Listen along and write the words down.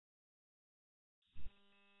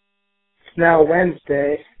now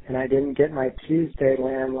Wednesday, and I didn't get my Tuesday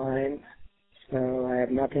landline, so I have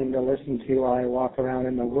nothing to listen to while I walk around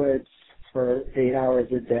in the woods for 8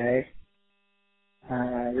 hours a day.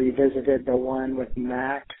 Revisited the one with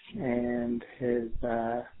Max and his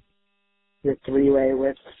the three-way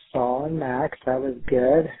with Saul and Max. That was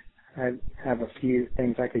good. I have a few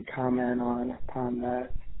things I could comment on upon the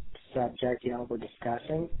subject y'all were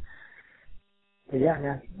discussing. But yeah,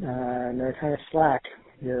 man, they're kind of slack.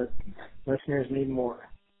 Your listeners need more.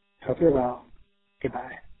 Hope you're well.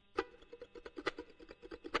 Goodbye.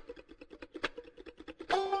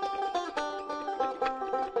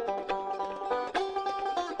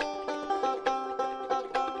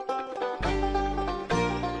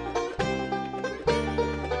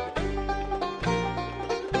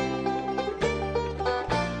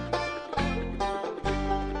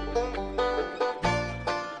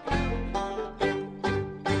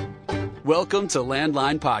 Welcome to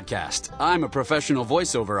Landline Podcast. I'm a professional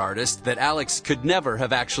voiceover artist that Alex could never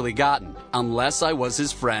have actually gotten unless I was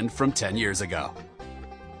his friend from 10 years ago.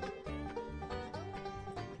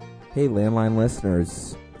 Hey, Landline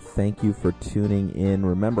listeners. Thank you for tuning in.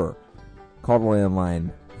 Remember, call the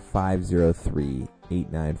Landline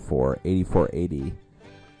 503-894-8480.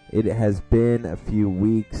 It has been a few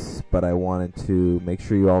weeks, but I wanted to make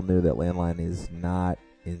sure you all knew that Landline is not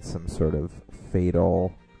in some sort of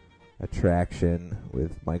fatal attraction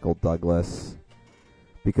with Michael Douglas,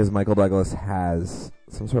 because Michael Douglas has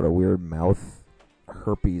some sort of weird mouth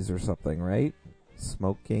herpes or something, right?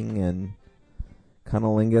 Smoking and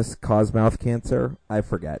cunnilingus cause mouth cancer? I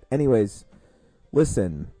forget. Anyways,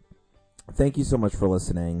 listen, thank you so much for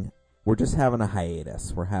listening. We're just having a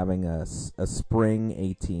hiatus. We're having a spring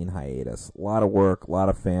 18 hiatus. A lot of work, a lot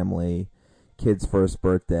of family, kid's first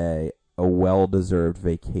birthday, a well-deserved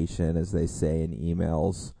vacation, as they say in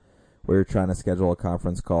emails. We're trying to schedule a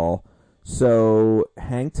conference call. So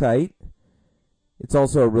hang tight. It's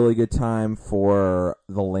also a really good time for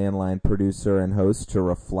the Landline producer and host to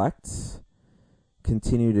reflect,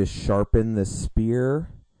 continue to sharpen the spear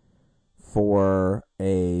for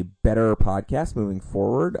a better podcast moving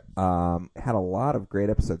forward. Had a lot of great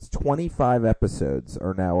episodes. 25 episodes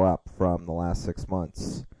are now up from the last 6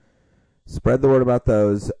 months. Spread the word about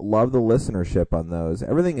those. Love the listenership on those.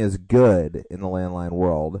 Everything is good in the Landline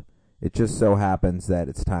world. It just so happens that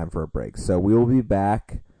it's time for a break. So we will be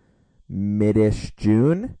back mid-ish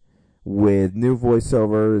June with new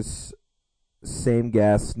voiceovers, same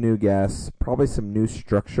guests, new guests, probably some new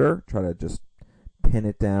structure. Try to just pin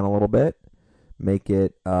it down a little bit, make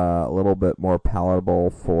it a little bit more palatable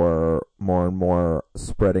for more and more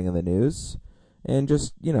spreading of the news, and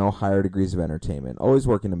just, higher degrees of entertainment. Always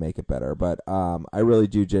working to make it better, but I really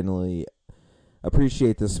do genuinely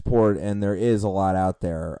appreciate the support, and there is a lot out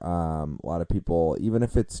there. A lot of people, even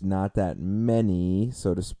if it's not that many,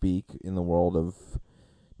 so to speak, in the world of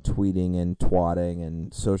tweeting and twatting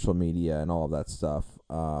and social media and all of that stuff,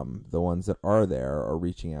 the ones that are there are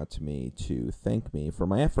reaching out to me to thank me for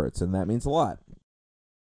my efforts, and that means a lot.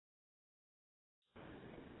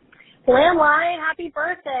 Landline, happy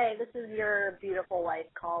birthday. This is your beautiful wife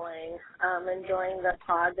calling. Enjoying the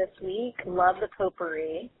pod this week. Love the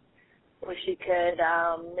potpourri. Wish you could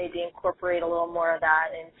maybe incorporate a little more of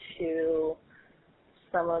that into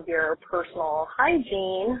some of your personal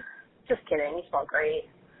hygiene. Just kidding, you smell great.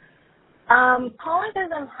 Calling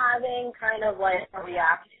because I'm having kind of like a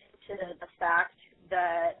reaction to the fact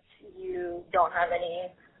that you don't have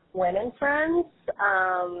any women friends.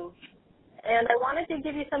 And I wanted to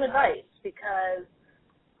give you some advice because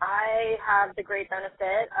I have the great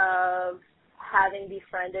benefit of having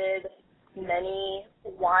befriended many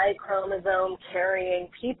Y chromosome carrying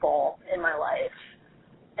people in my life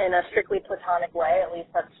in a strictly platonic way. At least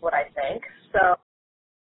that's what I think. So,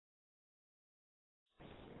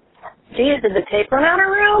 geez, did the tape run out of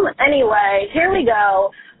room? Anyway, here we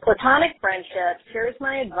go. Platonic friendships. Here's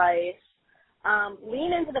my advice.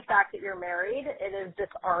 Lean into the fact that you're married. It is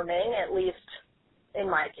disarming, at least in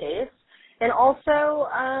my case. And also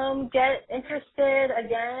get interested,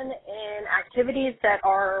 again, in activities that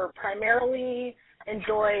are primarily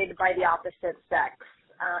enjoyed by the opposite sex.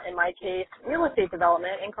 In my case, real estate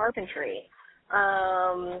development and carpentry.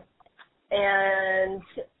 And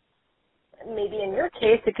maybe in your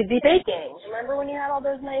case, it could be baking. Remember when you had all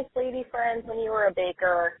those nice lady friends when you were a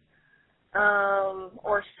baker?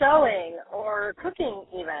 Or sewing or cooking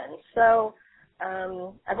even. So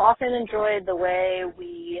I've often enjoyed the way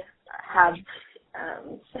we have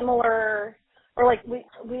similar, or like we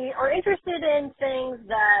are interested in things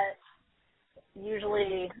that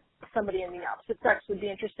usually somebody in the opposite sex would be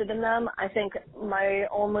interested in them. I think my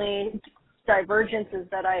only divergence is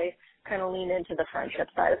that I kind of lean into the friendship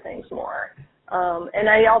side of things more. And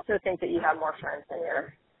I also think that you have more friends than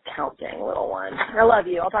you're counting, little one. I love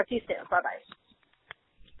you. I'll talk to you soon. Bye-bye.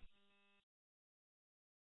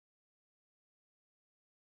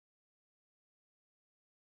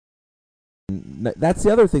 That's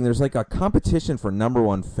the other thing. There's like a competition for number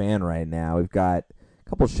one fan right now. We've got a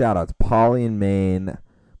couple shout outs. Polly in Maine,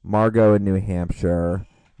 Margot in New Hampshire,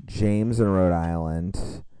 James in Rhode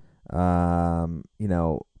Island,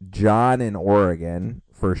 John in Oregon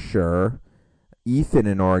for sure, Ethan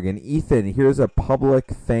in Oregon. Ethan, here's a public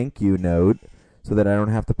thank you note so that I don't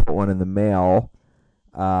have to put one in the mail.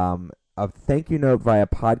 A thank you note via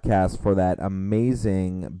podcast for that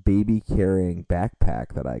amazing baby carrying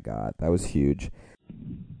backpack that I got. That was huge.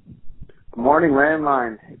 Good morning,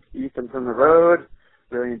 Landline. It's Ethan from the road.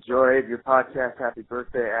 Really enjoyed your podcast. Happy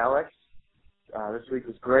birthday, Alex. This week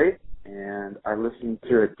was great, and I listened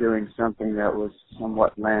to it doing something that was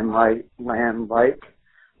somewhat landline-like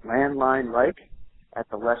at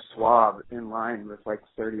the Les Schwab in line with like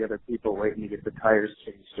 30 other people waiting to get the tires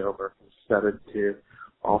changed over from studded to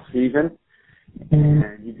all season.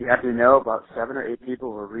 And you'd be happy to know about 7 or 8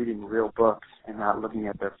 people were reading real books and not looking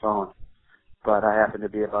at their phone. But I happen to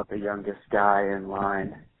be about the youngest guy in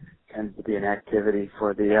line. Tends to be an activity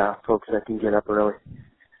for the folks that can get up early.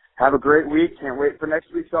 Have a great week. Can't wait for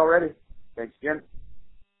next week's already. Thanks again.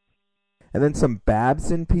 And then some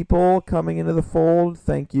Babson people coming into the fold.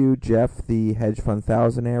 Thank you, Jeff, the hedge fund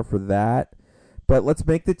thousandaire, for that. But let's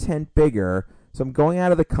make the tent bigger. So I'm going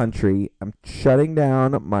out of the country. I'm shutting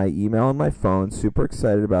down my email and my phone. Super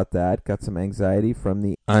excited about that. Got some anxiety from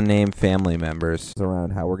the unnamed family members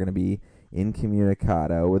around how we're going to be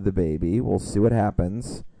incommunicado with the baby. We'll see what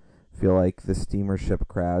happens. Feel like the steamer ship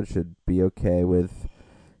crowd should be okay with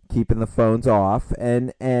keeping the phones off.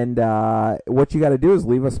 And what you got to do is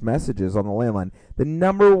leave us messages on the landline. The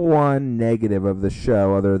number one negative of the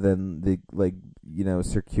show, other than the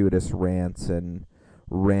circuitous rants and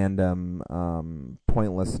random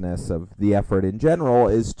pointlessness of the effort in general,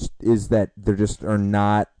 is that there just are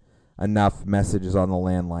not enough messages on the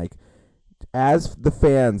land. Like, as the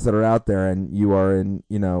fans that are out there, and you are in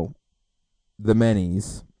the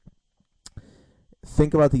many's,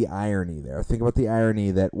 think about the irony there. Think about the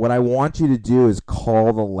irony that what I want you to do is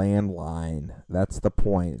call the landline. That's the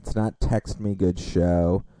point. It's not text me good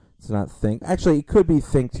show. It's not think. Actually, it could be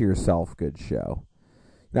think to yourself good show.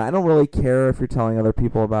 Now, I don't really care if you're telling other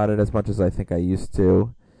people about it as much as I think I used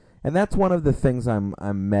to. And that's one of the things I'm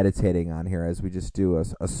meditating on here as we just do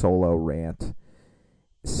a solo rant.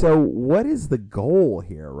 So what is the goal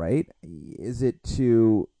here, right? Is it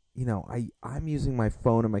to, I'm using my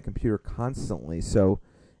phone and my computer constantly, so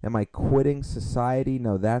am I quitting society?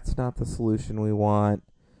 No, that's not the solution we want.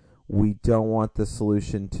 We don't want the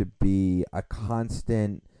solution to be a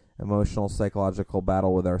constant emotional, psychological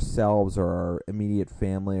battle with ourselves or our immediate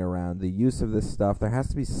family around the use of this stuff. There has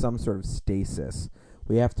to be some sort of stasis.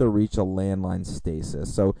 We have to reach a landline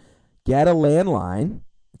stasis. So get a landline.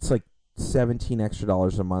 It's like $17 extra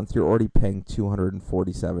a month. You're already paying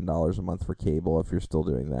 $247 a month for cable if you're still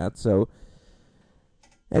doing that. So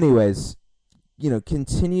anyways,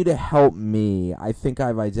 continue to help me. I think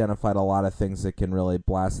I've identified a lot of things that can really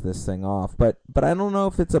blast this thing off. But I don't know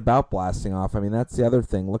if it's about blasting off. I mean, that's the other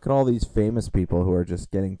thing. Look at all these famous people who are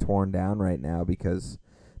just getting torn down right now because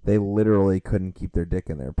they literally couldn't keep their dick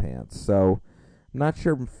in their pants. So I'm not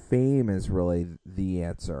sure fame is really the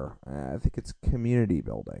answer. I think it's community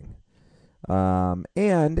building.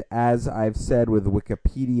 And as I've said with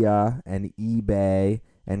Wikipedia and eBay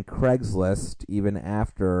and Craigslist, even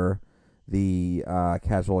after the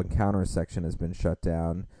casual encounter section has been shut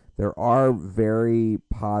down, there are very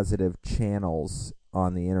positive channels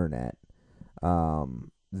on the internet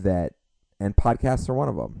and podcasts are one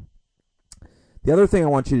of them. The other thing I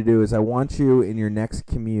want you to do is I want you in your next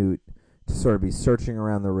commute to sort of be searching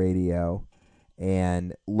around the radio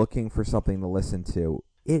and looking for something to listen to.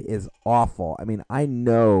 It is awful. I mean, I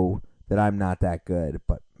know that I'm not that good,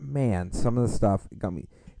 but man, some of the stuff got me.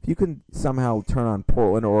 If you can somehow turn on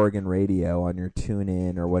Portland, Oregon radio on your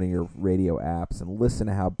TuneIn or one of your radio apps and listen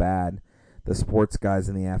to how bad the sports guys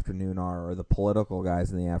in the afternoon are or the political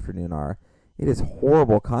guys in the afternoon are, it is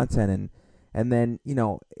horrible content. And then,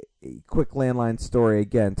 a quick landline story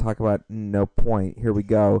again, talk about no point. Here we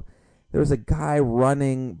go. There was a guy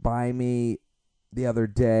running by me the other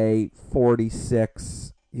day,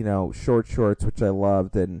 46, short shorts, which I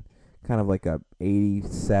loved, and kind of like a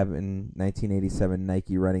 1987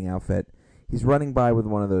 Nike running outfit. He's running by with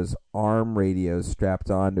one of those arm radios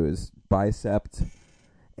strapped onto his bicep,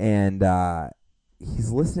 and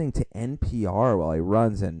he's listening to NPR while he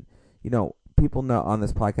runs. And, people know on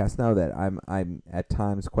this podcast know that I'm at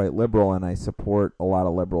times quite liberal, and I support a lot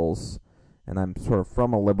of liberals, and I'm sort of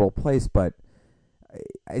from a liberal place. But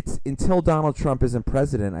it's until Donald Trump isn't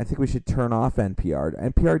president, I think we should turn off NPR.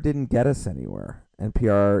 NPR didn't get us anywhere.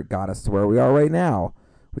 NPR got us to where we are right now,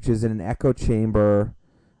 which is in an echo chamber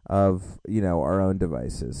of, our own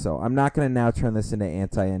devices. So I'm not going to now turn this into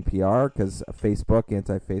anti-NPR because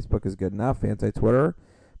anti-Facebook is good enough, anti-Twitter.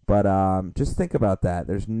 But just think about that.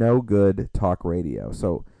 There's no good talk radio.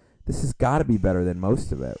 So this has got to be better than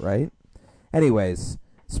most of it, right? Anyways,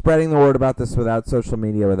 spreading the word about this without social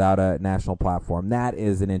media, without a national platform, that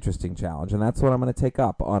is an interesting challenge. And that's what I'm going to take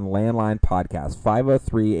up on Landline Podcast,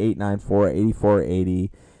 503-894-8480.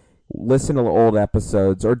 Listen to old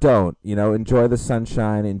episodes or don't, enjoy the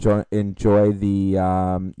sunshine, enjoy the,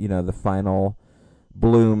 the final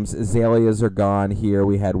blooms. Azaleas are gone here.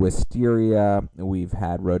 We had wisteria. We've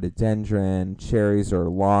had rhododendron. Cherries are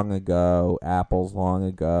long ago. Apples long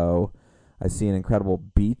ago. I see an incredible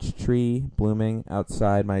beech tree blooming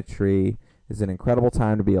outside my tree. It's an incredible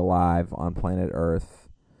time to be alive on planet Earth.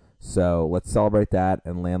 So let's celebrate that,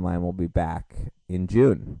 and Landline will be back in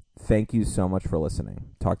June. Thank you so much for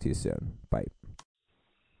listening. Talk to you soon. Bye.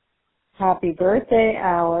 Happy birthday,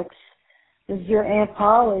 Alex. This is your Aunt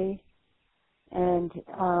Polly. And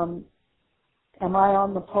am I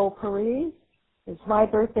on the potpourri? It's my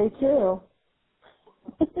birthday, too.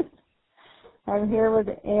 I'm here with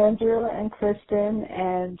Andrew and Kristen,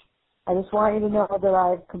 and I just want you to know that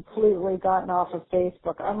I've completely gotten off of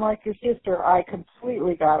Facebook. Unlike your sister, I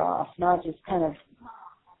completely got off, not just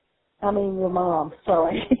your mom,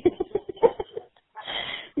 sorry.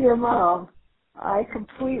 Your mom. I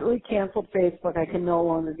completely canceled Facebook. I can no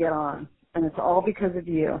longer get on, and it's all because of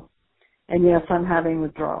you. And yes, I'm having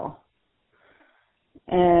withdrawal.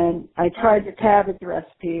 And I tried to cabbage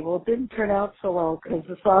recipe. Well, it didn't turn out so well because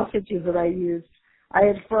the sausages that I used, I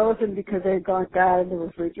had frozen because they had gone bad in the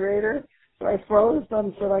refrigerator. So I froze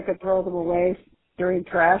them so that I could throw them away during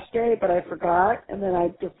trash day, but I forgot. And then I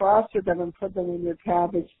defrosted them and put them in your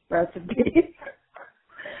cabbage recipe.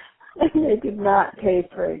 And they did not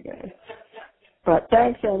taste very good. But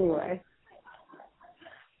thanks anyway.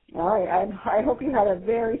 All right. I hope you had a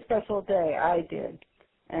very special day. I did.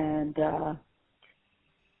 And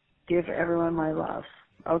give everyone my love.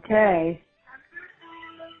 Okay.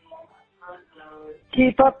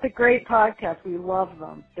 Keep up the great podcast. We love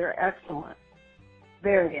them. They're excellent.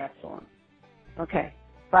 Very excellent. Okay.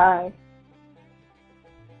 Bye.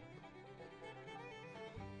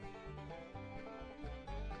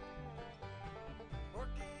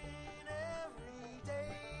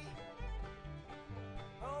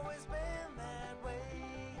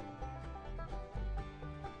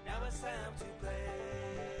 Time to play.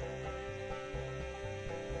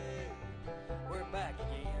 We're back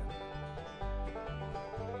again.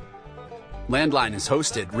 Landline is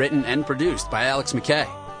hosted, written, and produced by Alex McKay.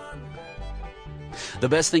 The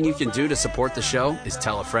best thing you can do to support the show is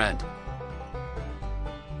tell a friend.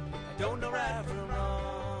 I don't know right from wrong.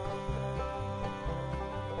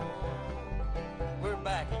 We're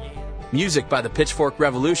back again. Music by the Pitchfork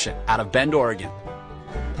Revolution out of Bend, Oregon.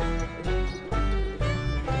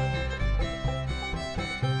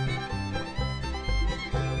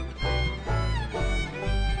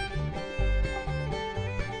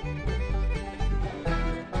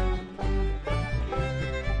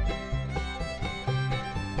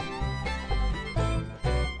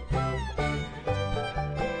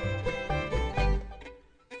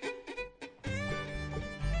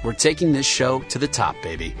 We're taking this show to the top,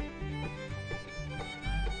 baby.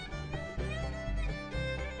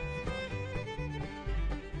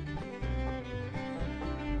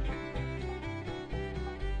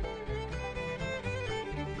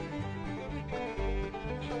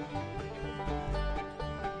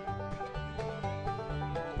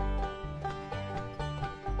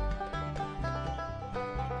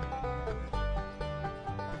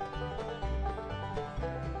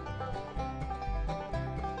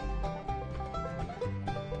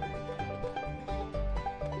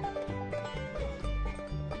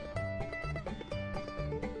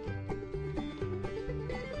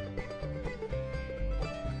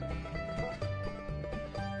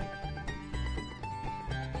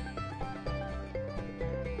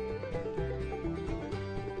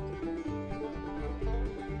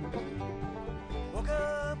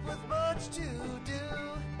 To do.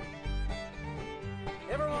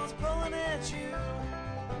 Everyone's pulling at you.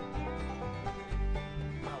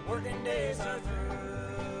 My working days are through.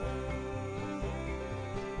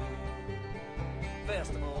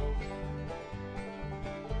 Festival.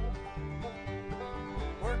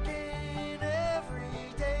 Working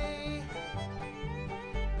every day.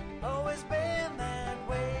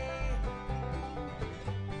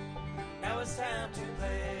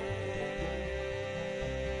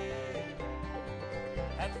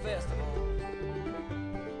 festival.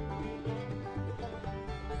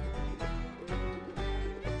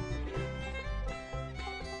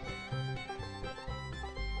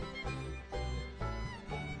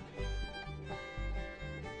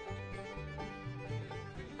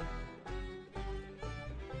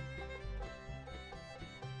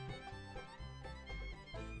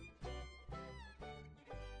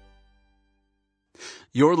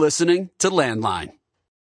 You're listening to Landline.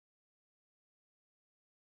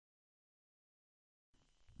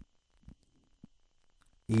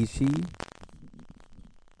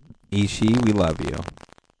 Ishi, we love you.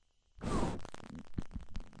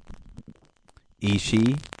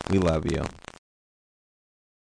 Ishi, we love you.